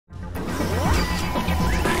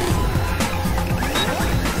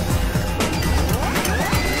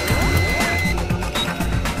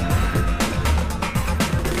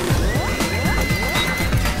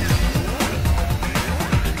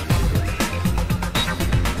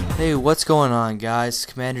Hey, what's going on, guys?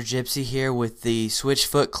 Commander Gypsy here with the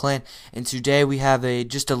SwitchfootClan, and today we have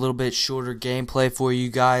just a little bit shorter gameplay for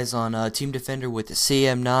you guys on Team Defender with the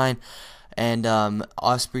CM9 and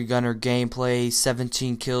Osprey Gunner gameplay,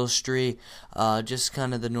 17 kill streak, just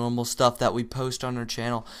kind of the normal stuff that we post on our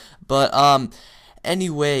channel. But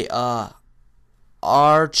anyway,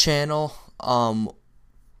 our channel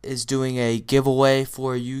is doing a giveaway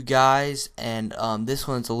for you guys, and this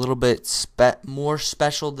one's a little bit more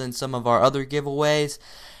special than some of our other giveaways,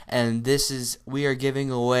 and we are giving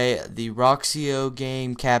away the Roxio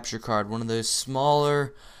game capture card, one of those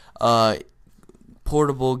smaller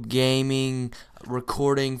portable gaming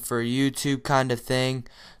recording for YouTube kind of thing.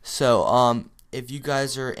 So if you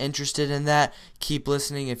guys are interested in that, keep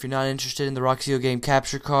listening. If you're not interested in the Roxio game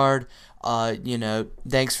capture card,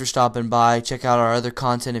 thanks for stopping by. Check out our other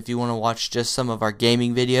content if you want to watch just some of our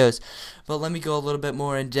gaming videos. But let me go a little bit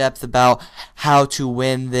more in depth about how to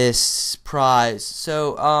win this prize.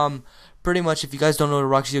 So, pretty much, if you guys don't know what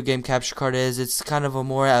a Roxio game capture card is, it's kind of a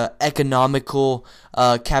more economical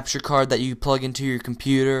capture card that you plug into your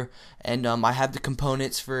computer. And I have the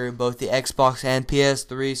components for both the Xbox and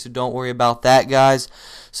PS3, so don't worry about that, guys.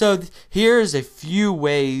 So here's a few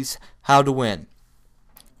ways how to win.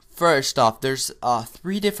 First off, there's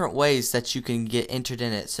 3 different ways that you can get entered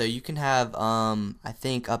in it. So you can have, I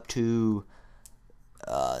think, up to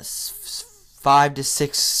 5 to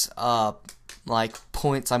 6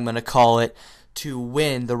 points, I'm gonna call it, to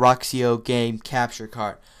win the Roxio game capture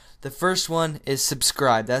card. The first one is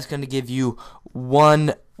subscribe. That's gonna give you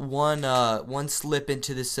one slip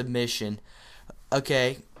into the submission.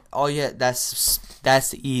 Okay. Oh yeah, that's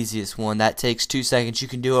the easiest one. That takes 2 seconds. You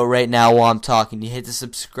can do it right now while I'm talking. You hit the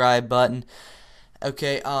subscribe button.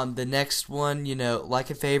 Okay, the next one, like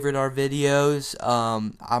and favorite our videos.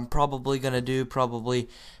 I'm probably gonna do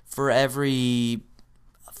for every,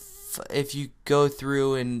 if you go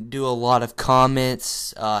through and do a lot of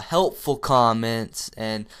comments, helpful comments,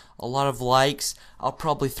 and a lot of likes, I'll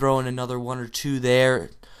probably throw in another 1 or 2 there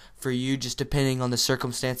for you, just depending on the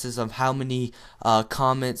circumstances of how many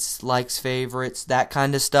comments, likes, favorites, that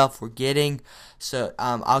kind of stuff we're getting. So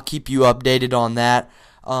I'll keep you updated on that.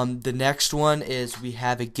 The next one is we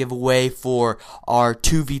have a giveaway for our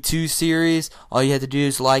 2v2 series. All you have to do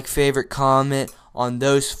is like, favorite, comment on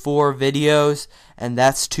those 4 videos, and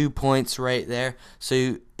that's 2 points right there.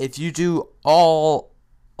 So if you do all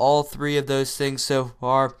 3 of those things so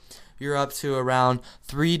far, you're up to around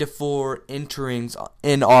 3 to 4 enterings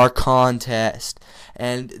in our contest.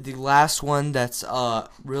 And the last one that's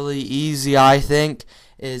really easy, I think,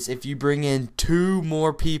 is if you bring in 2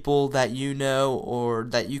 more people that you know or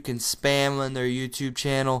that you can spam on their YouTube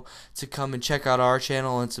channel to come and check out our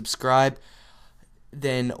channel and subscribe,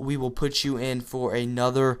 then we will put you in for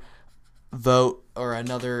another vote or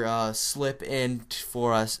another slip in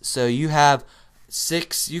for us. So you have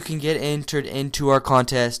 6, you can get entered into our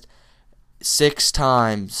contest 6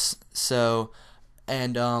 times. So,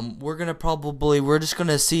 and we're just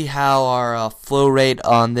gonna see how our flow rate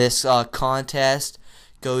on this contest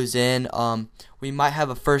goes in. We might have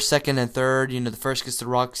a first, second, and third. The first gets the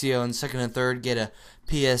Roxio, and second and third get a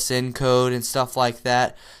PSN code and stuff like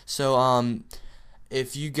that. So,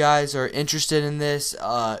 if you guys are interested in this,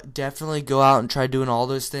 definitely go out and try doing all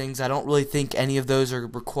those things. I don't really think any of those are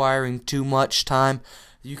requiring too much time.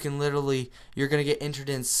 You can you're going to get entered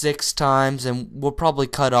in 6 times, and we'll probably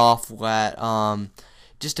cut off at,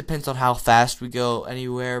 just depends on how fast we go,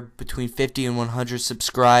 anywhere between 50 and 100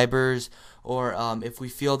 subscribers, or if we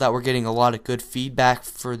feel that we're getting a lot of good feedback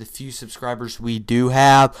for the few subscribers we do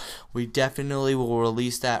have, we definitely will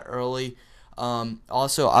release that early.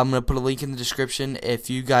 Also, I'm going to put a link in the description.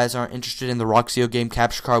 If you guys aren't interested in the Roxio game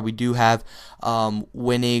capture card, we do have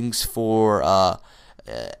winnings for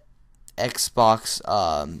Xbox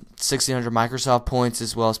 1600 Microsoft points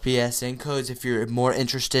as well as PSN codes. If you're more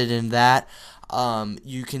interested in that,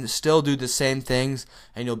 you can still do the same things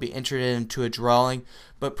and you'll be entered into a drawing.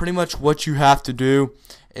 But pretty much what you have to do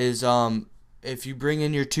is if you bring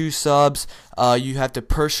in your 2 subs, you have to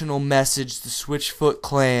personal message the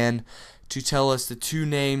SwitchfootClan to tell us the 2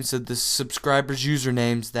 names of the subscribers'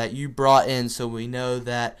 usernames that you brought in, so we know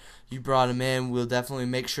that you brought them in. We'll definitely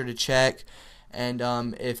make sure to check. And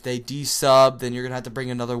if they desub, then you're going to have to bring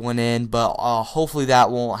another one in, but hopefully that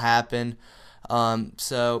won't happen.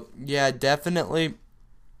 So yeah, definitely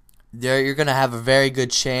you're going to have a very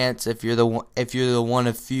good chance if you're the one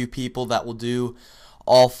of few people that will do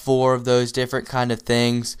all 4 of those different kind of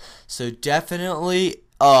things. So definitely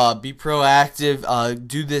be proactive,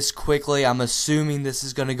 do this quickly. I'm assuming this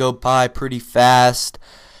is going to go by pretty fast,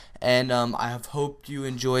 and I have hoped you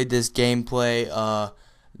enjoyed this gameplay.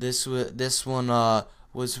 This one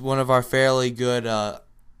was one of our fairly good.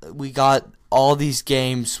 We got all these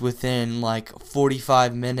games within like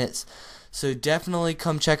 45 minutes. So definitely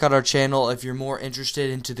come check out our channel if you're more interested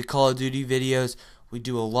into the Call of Duty videos. We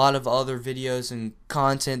do a lot of other videos and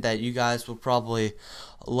content that you guys will probably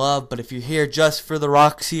love. But if you're here just for the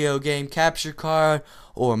Roxio game capture card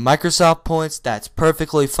or Microsoft points, that's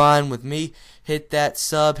perfectly fine with me. Hit that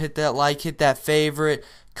sub, hit that like, hit that favorite,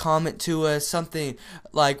 comment to us, something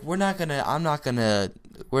like you're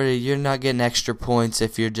not getting extra points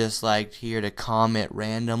if you're just like here to comment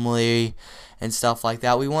randomly and stuff like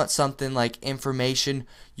that. We want something like information.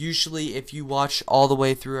 Usually if you watch all the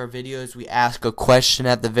way through our videos, we ask a question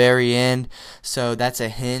at the very end, so that's a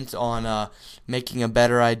hint on making a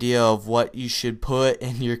better idea of what you should put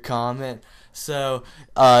in your comment. So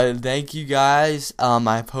thank you guys.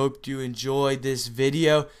 I hope you enjoyed this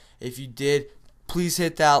video. If you did, please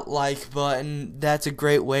hit that like button. That's a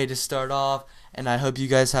great way to start off, and I hope you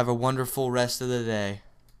guys have a wonderful rest of the day.